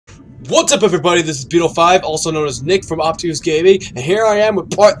What's up, everybody? This is Beetle5, also known as Nick from Optimus Gaming, and here I am with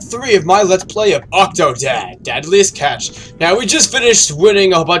part 3 of my Let's Play of Octodad, Deadliest Catch. Now, we just finished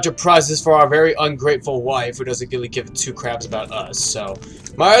winning a bunch of prizes for our very ungrateful wife, who doesn't really give two craps about us, so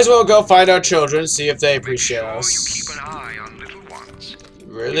might as well go find our children, see if they appreciate us. You keep an eye on little ones.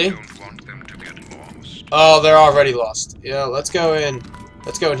 Really? We don't want them to get lost. Oh, they're already lost. Yeah, let's go in.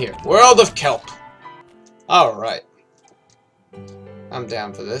 Let's go in here. World of KELP. Alright. I'm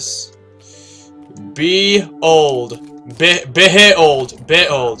down for this. Be old. Be old.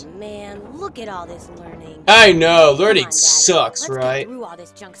 Man, look at all this learning. I know, learning Come on, Dad. sucks, Let's right? get through all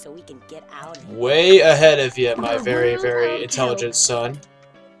this junk so we can get out of here. Way ahead of you, my very intelligent son.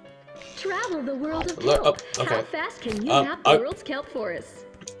 Travel the world of Look, kelp. okay. How fast can you map the world's kelp forest?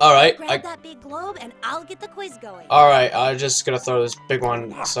 Alright, Grab that big globe and I'll get the quiz going. alright, I'm just gonna throw this big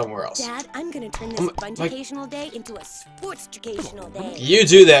one somewhere else. Dad, I'm gonna turn this fun-educational day into a sports-educational day. You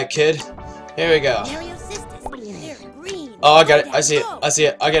do that, kid. Here we go. Mario sisters, they're green. Oh, I got it. Dad, I see it. go. I see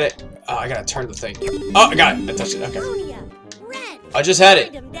it. I get it. Oh, I gotta turn the thing. Oh, I got it. I touched it. Okay. Amazonia, red. I just had it.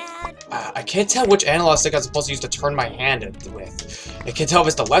 Find 'em, Dad. I can't tell which analog stick I'm supposed to use to turn my hand with. I can't tell if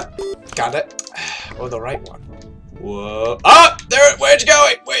it's the left. Got it. Or the right one. Whoa. Oh! There! Where'd you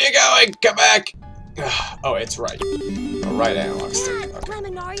going? Where you going? Come back! Oh, it's right. The right analog stick. Dad, Okay.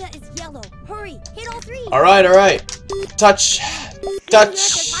 Laminaria is yellow. Hurry, hit all three. Alright. Touch. As hard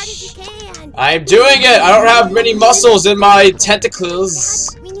as you can. I'm doing it! I don't have many muscles in my tentacles.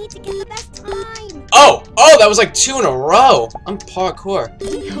 Dad, we need to get the best time. Oh! That was like 2 in a row. I'm parkour.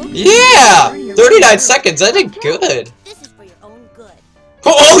 We Yeah! 39 seconds. I did good. This is for your own good.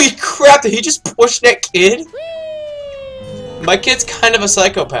 Holy crap! Did he just push that kid? My kid's kind of a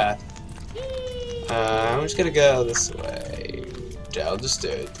psychopath. I'm just gonna go this way. Down the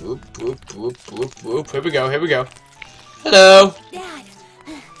stairs. Boop, boop, boop, boop, boop. Here we go, here we go. Hello. Dad,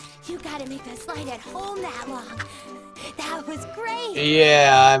 you gotta make that slide at home that long. That was great.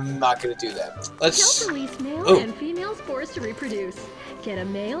 Yeah, I'm not gonna do that. Kelp Let's... release male Oh. and female spores to reproduce. Get a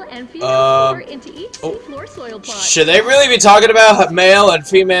male and female spore into each seafloor soil plot. Should they really be talking about male and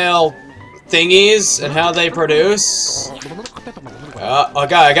female thingies and how they produce? Oh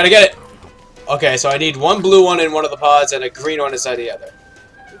god, I gotta get it! Okay, so I need one blue one in one of the pods and a green one inside the other.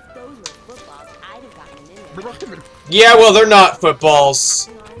 If those were footballs, I'd have gotten them in there. Yeah, well, they're not footballs.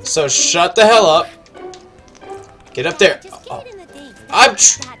 So shut the hell up. Get up there. Just Oh. get it in the thing. I'm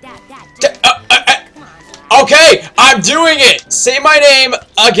Dad, come on, Dad. okay, I'm doing it! Say my name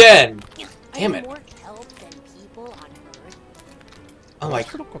again! Damn Are it. there more kelp than people on Earth? Oh my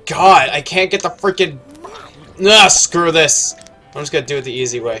god, I can't get the freaking... Nah, screw this. I'm just gonna do it the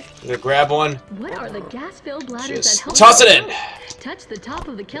easy way. I'm gonna grab one. What are the gas-filled bladders Just that help toss with it in. kelp? Touch the top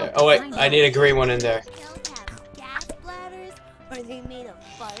of the kelp. Oh wait, to find I out. need a green one in there. Kelp have gas bladders? Or are they made of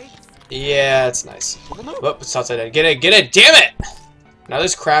farts? Yeah, it's nice. Whoop, it's outside in. Get it, damn it! Now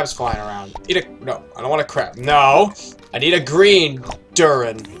there's crabs flying around. No, I don't want a crab. No! I need a green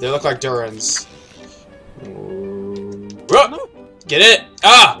Durin. They look like Durins. Whoop, get it!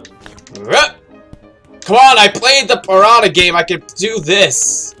 Ah! Whoop. Come on, I played the Piranha game. I can do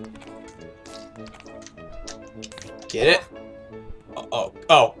this. Get it? Oh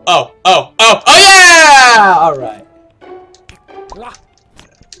yeah! Alright.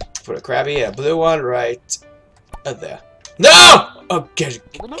 Put a crabby and a blue one right there. No! Oh, get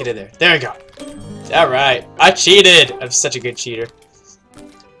in there. There we go. Alright. I cheated. I'm such a good cheater.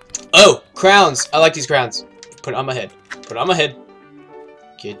 Oh, crowns. I like these crowns. Put it on my head. Put it on my head.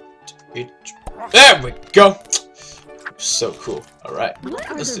 Get it. There we go. So cool. Alright. What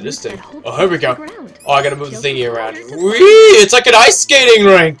are Let's the do this roots thing. that hold Oh, here we the go. ground? Oh, I gotta move the Kelp thingy and around. waters of Whee! fire. It's like an ice skating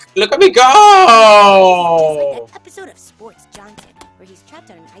rink. Look at me It's go! like that episode of Sports Johnson, where he's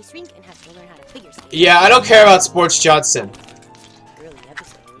trapped on an ice rink and has to learn how to figure skate. Yeah, I don't care about Sports Johnson. Girly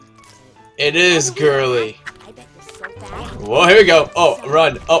episode. It is girly. I bet you're so fast. Whoa, here we go. Oh,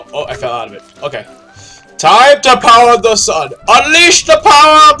 run. Oh, I fell out of it. Okay. Time to power the sun. Unleash the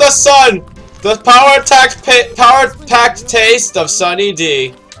power of the sun. The power-packed taste of Sunny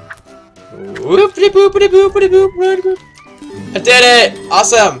D. Whoopity boopity boopity boop. I did it.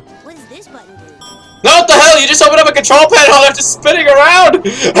 Awesome. What does this button do? No, what the hell? You just opened up a control panel and I'm just spinning around.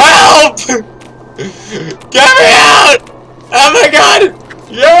 Help! Get me out! Oh my god!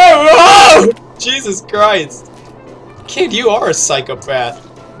 Whoa! Jesus Christ. Kid, you are a psychopath.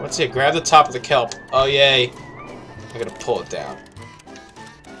 What's it? Grab the top of the kelp. Oh, yay. I'm gonna pull it down.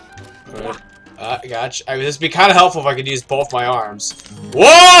 Gotcha. I mean, this would be kind of helpful if I could use both my arms.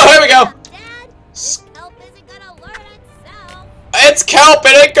 Whoa! Here we go! Dad, kelp isn't gonna learn itself. It's kelp!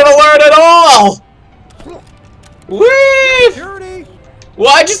 It ain't gonna learn at all! Whee! Well,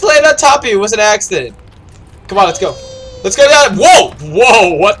 I just landed on top of you. It was an accident. Come on, let's go. Let's go down. Whoa!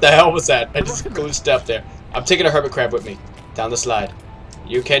 Whoa! What the hell was that? I just glitched up there. I'm taking a hermit crab with me. Down the slide.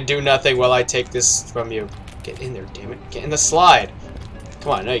 You can do nothing while I take this from you. Get in there, damn it. Get in the slide.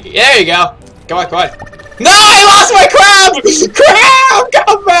 Come on, there you go. Come on, come on. No! I lost my crab! Crab!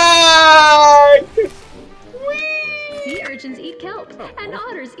 Come back! Sea urchins eat kelp, and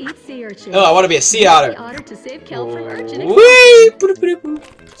otters eat sea urchins. Oh, I want to be a sea otter. The otter to save kelp from urchin.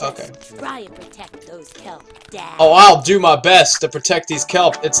 Okay. Try and protect those kelp, Dad. Oh, I'll do my best to protect these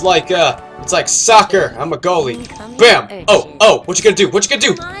kelp. It's like soccer. I'm a goalie. Bam! Oh, what you gonna do? What you gonna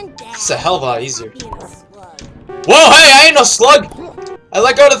do? Come on, Dad. It's a hell of a lot easier. Being a slug. Whoa, hey, I ain't no slug. I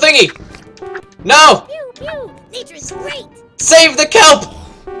let go of the thingy. No! Pew, pew. Nature's great. Save the kelp!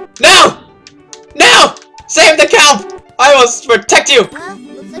 No! No! Save the kelp! I will protect you! Well,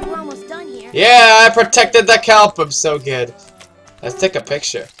 looks like we're almost done here. Yeah, I protected the kelp. I'm so good. Let's take a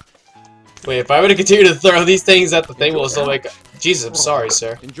picture. Wait, if I were to continue to throw these things at the thing, will it still make... Jesus, I'm sorry,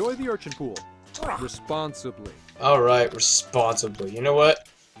 sir. Enjoy the urchin pool. Responsibly. Alright, responsibly. You know what?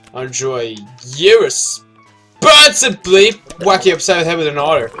 Enjoy you responsibly. Whack you upside the head with an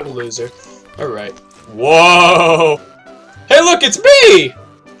otter. Loser. Alright. Whoa! Hey, look, it's me!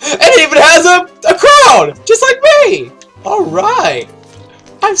 And it even has a crown! Just like me! Alright.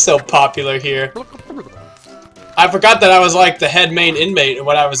 I'm so popular here. I forgot that I was like the head main inmate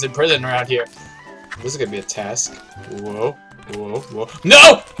when I was in prison around here. This is gonna be a task. Whoa. Whoa, whoa.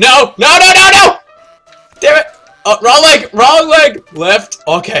 No! No! No, no, no, no! Damn it! Oh, wrong leg! Wrong leg! Left.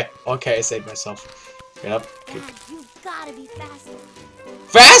 Okay. Okay, I saved myself. Get up. Dad, you gotta be faster.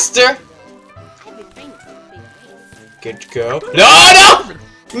 Faster! I've been training for a big race. Good to go. No, no!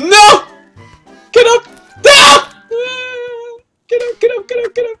 No! Get up! No! Get up, get up, get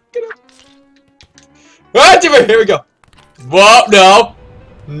up, get up, get up. Ah, here we go. Whoa, no.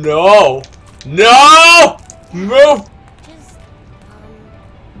 No. No! Move! Just,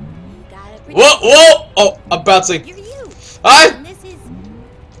 you gotta Whoa, whoa! Oh, I'm bouncing. You're you. Ah! And this is...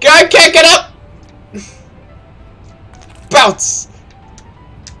 I can't get up! Bounce!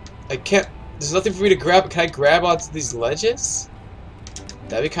 I can't... There's nothing for me to grab. Can I grab onto these ledges?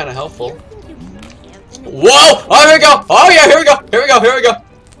 That'd be kind of helpful. Whoa! Oh, here we go! Oh, yeah, here we go! Here we go, here we go!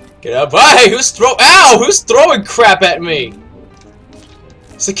 Get up. Hey, who's throwing crap at me?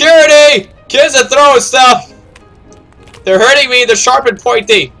 Security! Kids are throwing stuff! They're hurting me, they're sharp and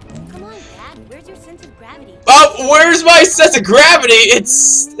pointy. Come on, Dad. Where's your sense of gravity? Oh, where's my sense of gravity?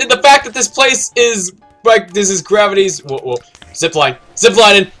 It's in the fact that this place is like this is gravity's. Whoa! Zipline,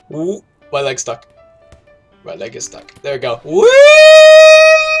 ziplining. Ooh, my leg's stuck. My leg is stuck. There we go. Whee!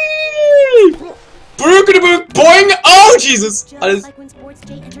 Boing! Oh Jesus! Like when Sports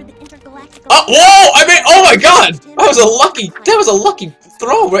Day entered the intergalactic. Oh, whoa! I mean, oh my God! That was a lucky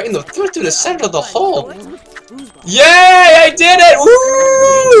throw right in the through the center of the hole. Yay! I did it!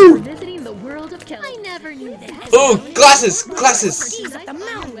 Woo! Visiting the world of kelp. I never knew that. Ooh, glasses, glasses. Skis up the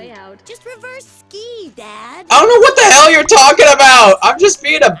mountain. Way out. Just reverse ski, Dad. I don't know what the hell you're talking about. I'm just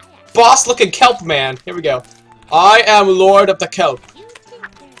being a boss-looking kelp man. Here we go. I am Lord of the Kelp. You think there's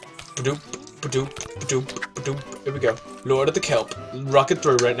Badoop, badoop, badoop, badoop. Here we go. Lord of the Kelp. Rocking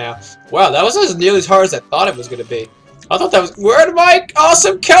through right now. Wow, that wasn't as nearly as hard as I thought it was gonna be. I thought that was. Where did my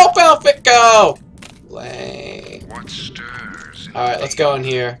awesome kelp outfit go? Lame. What stirs? Alright, let's go in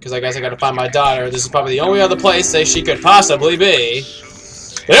here, because I guess I gotta find my daughter. This is probably the only other place that she could possibly be.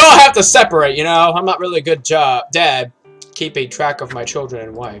 They all have to separate, you know? I'm not really a good dad, keeping track of my children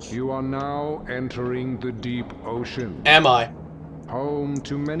and wife. You are now entering the deep ocean. Am I? Home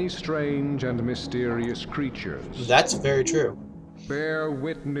to many strange and mysterious creatures. That's very true. Bear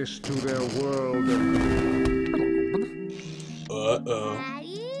witness to their world of... Uh-oh.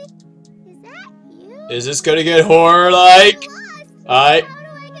 Daddy? Is that you? Is this gonna get horror-like? How do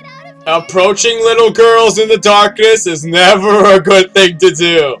I get out of here? Approaching little girls in the darkness is never a good thing to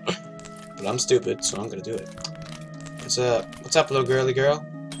do. But I'm stupid, so I'm gonna do it. What's up? What's up, little girly girl?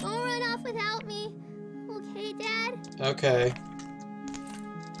 Don't run off without me. Okay, Dad? Okay.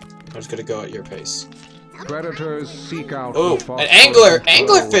 I'm just gonna go at your pace. Predators seek out... Oh, the an angler! foxes and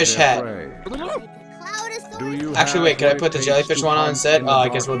Anglerfish their hat! prey. Do you Actually, wait, can I have put the what it jellyfish takes to one on hunt instead? in Oh, the I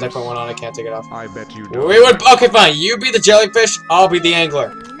guess we'll darkness? put one on. I can't take it off. I bet you We don't. would. Okay, fine. You be the jellyfish. I'll be the angler.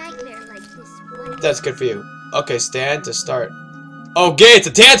 A nightmare like this one. That's good for you. Okay, stand to start. Oh, gay! It's a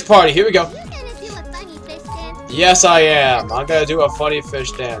dance party. Here we go. You gonna do a funny fish dance? Yes, I am. I'm gonna do a funny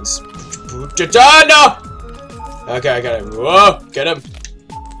fish dance. No! Okay, I got him. Whoa! Get him.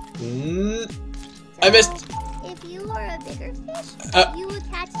 I missed. If you were a bigger fish, you would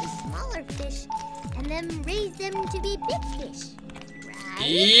catch the smaller fish and then raise them to be big fish.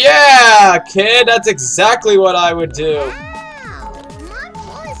 Yeah, kid, that's exactly what I would do. Wow. Mom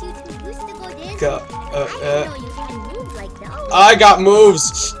told us you two used to go dancing. Go, I didn't know you had moves like those. I got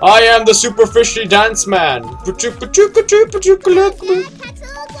moves. I am the super fishy dance man. Catch a little goldfishy.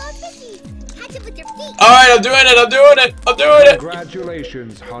 Catch it with your feet. Alright, I'm doing it, I'm doing it, I'm doing it.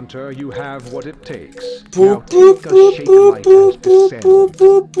 Congratulations, Hunter. You have what it takes. Boop, Now boop, take a boop, shake boop, light boop, as boop, descend. boop,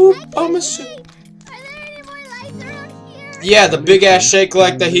 boop, boop. I'm a Are there any more lights around here? Yeah, the big ass shake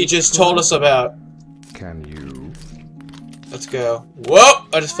like that he just told us about. Can you? Let's go. Whoa!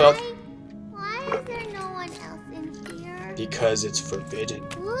 I just fell. Why is there no one else in here? Because it's forbidden.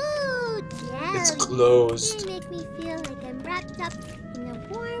 Ooh, jelly. It's closed. You make me feel like I'm wrapped up in a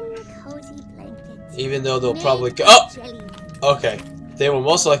warm, cozy blanket. Even though they'll Made probably of oh! jelly. Okay. They will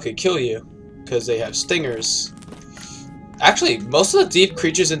most likely kill you. Because they have stingers. Actually, most of the deep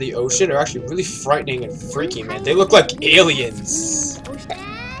creatures in the ocean are actually really frightening and freaky, man. They look like aliens.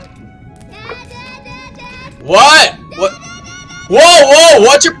 What? What? Whoa, whoa!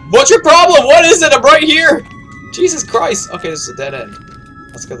 What's your problem? What is it? I'm right here. Jesus Christ. Okay, this is a dead end.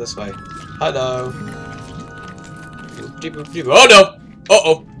 Let's go this way. Hello. Oh no!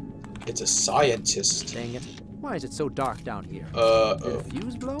 Uh-oh. It's a scientist. Dang it. Why is it so dark down here? Did Uh-oh. a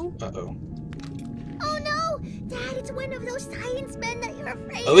fuse blow? Uh-oh. Oh no! Dad, it's one of those science men that you're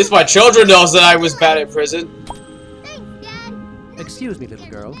afraid At least my children knows that I was bad at prison. Thanks, Dad. Excuse me, little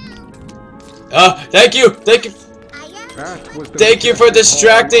girl. Thank you! Thank you! That was the Thank you for majestic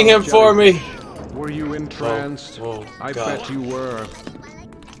distracting hall him of for me! jellyfish. Were you entranced? Whoa, I God. bet you were.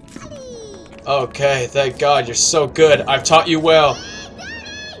 Okay, thank God, you're so good. I've taught you well.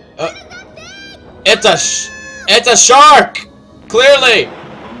 It's a shark! Clearly!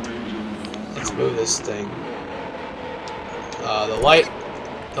 Let's move this thing.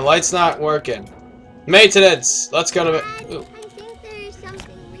 The light's not working. Maintenance! Let's go to it. I think there's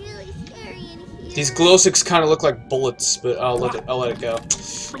something really scary in here. These glow sticks kind of look like bullets, but I'll let it go.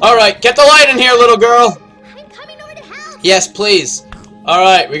 Alright, get the light in here, little girl! I'm coming over to help. Yes, please.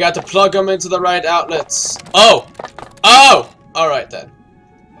 Alright, we got to plug them into the right outlets. Oh! Oh! Alright then.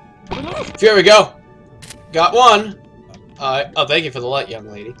 Here we go. Got one. Oh, thank you for the light, young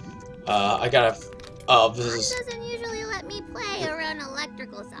lady. I gotta... Oh, this Mom is... doesn't usually let me play around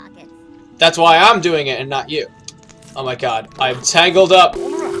electrical sockets. That's why I'm doing it and not you. Oh my god. I'm tangled up.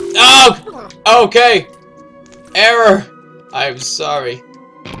 Oh! Okay. Error. I'm sorry. Are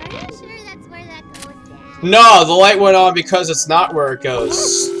you sure that's where that goes, Dad? No, the light went on because it's not where it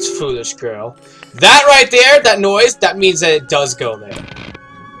goes, foolish girl. That right there, that noise, that means that it does go there.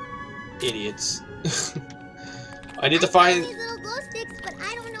 Idiots. I need to find... These little glow sticks, but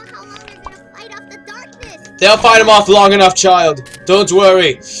I don't know how long they're gonna fight off the darkness. They'll fight them off long enough, child. Don't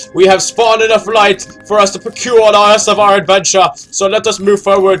worry. We have spawned enough light for us to procure the rest of our adventure. So let us move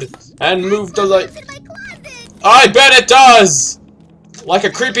forward and move the light. It's in my closet. I bet it does! Like a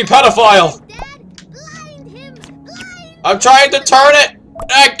creepy pedophile. Dad, blind him. Blind. I'm trying to turn it.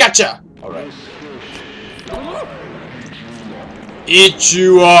 I gotcha. Alright. Eat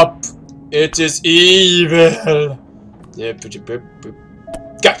you up. It is evil.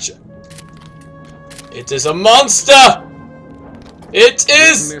 Gotcha. It is a monster. It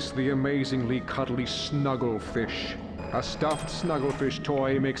is. Witness the amazingly cuddly Snugglefish. A stuffed Snugglefish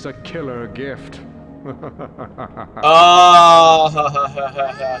toy makes a killer gift. But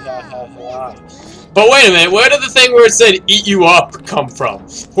wait a minute, where did the thing where it said "eat you up" come from?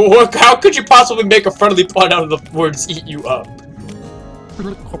 How could you possibly make a friendly pun out of the words "eat you up"?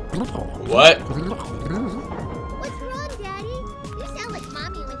 What? What's wrong, Daddy? You sound like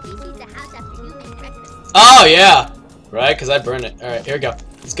Mommy when she sees the house after you make breakfast. Oh yeah, right? Because I burned it. All right, here we go.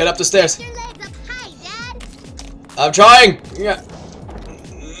 Let's get up the stairs. Your legs up high, Dad. I'm trying. Yeah.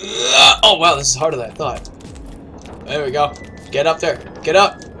 Oh wow, this is harder than I thought. There we go. Get up there. Get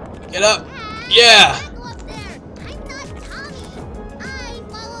up. Get up. Yeah. Go up there. I'm not Tommy. I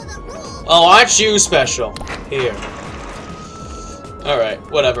follow the rules. Oh, aren't you special? Here. Alright,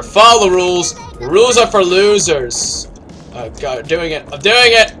 whatever. Follow the rules. Rules are for losers. Oh god, I'm doing it. I'm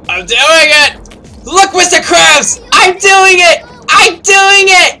doing it. I'm doing it. Look, Mr. Krabs! I'm doing it. I'm doing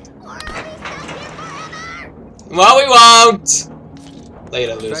it. Or I'll be stuck here forever. Well, we won't.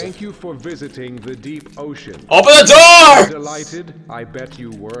 Later, loser. Thank you for visiting the deep ocean. Open the door! Delighted? I bet you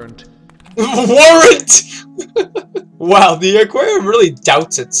weren't. Warrant! Wow, the aquarium really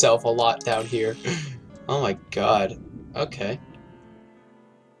doubts itself a lot down here. Oh my god. Okay.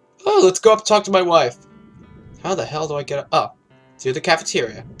 Oh, let's go up and talk to my wife. How the hell do I get up? Oh, to the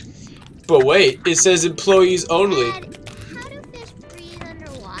cafeteria. But wait, it says employees only. Dad, how do fish breathe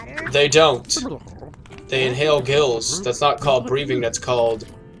underwater? They don't. They inhale gills. That's not called breathing, that's called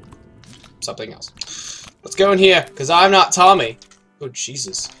something else. Let's go in here, because I'm not Tommy. Oh,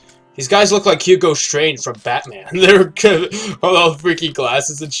 Jesus. These guys look like Hugo Strange from Batman. They're all freaky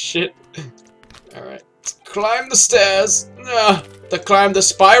glasses and shit. Alright. Climb the stairs. Climb the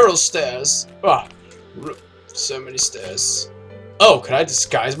spiral stairs. Ah, so many stairs. Oh, can I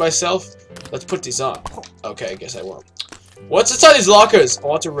disguise myself? Let's put these on. Okay, I guess I won't. What's inside these lockers? I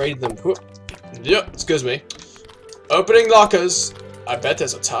want to raid them. Yep, excuse me. Opening lockers. I bet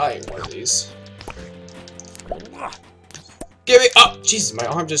there's a tie in one of these. Give me up! Oh, Jesus, my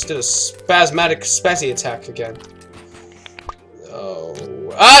arm just did a spasmodic spazzy attack again. Oh,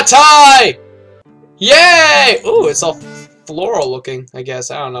 tie! Yay! Ooh, it's all floral looking. I guess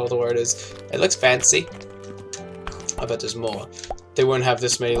I don't know what the word is. It looks fancy. I bet there's more. They wouldn't have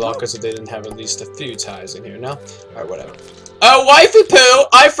this many lockers if they didn't have at least a few ties in here. No? All right, whatever. Oh, wifey poo!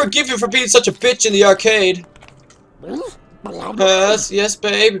 I forgive you for being such a bitch in the arcade. Yes,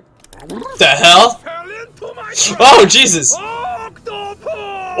 babe. The hell? Oh, Jesus!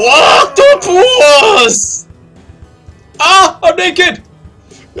 Octopus! Ah! I'm naked!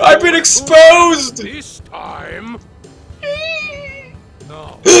 I've been exposed! This time.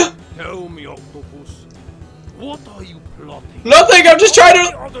 Now, tell me, Octopus. What are you plotting? Nothing! I'm just trying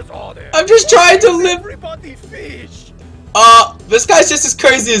to live. Everybody fish. This guy's just as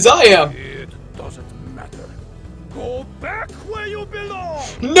crazy as I am. It doesn't matter. Go back where you belong.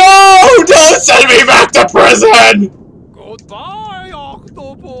 No! Don't send me back to prison! Goodbye,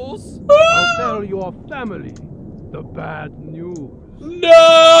 Octopus. I'll tell your family the bad news.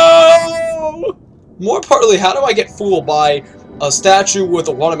 No! More importantly, how do I get fooled by a statue with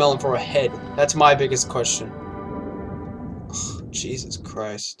a watermelon for a head? That's my biggest question. Jesus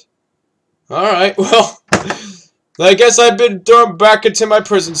Christ. Alright, well, I guess I've been thrown back into my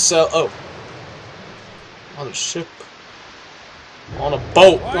prison cell. Oh. On a ship. On a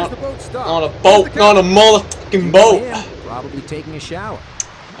boat. On a boat. On a motherfucking boat. Yeah, probably taking a shower.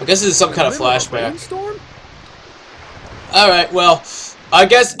 I guess this is some kind of flashback. Alright, well, I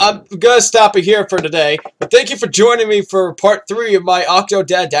guess I'm gonna stop it here for today. But thank you for joining me for part 3 of my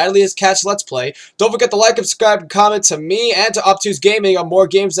Octodad Dadliest Cats Let's Play. Don't forget to like, subscribe, and comment to me and to Obtuse Gaming on more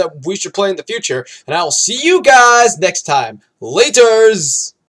games that we should play in the future. And I will see you guys next time. Laters!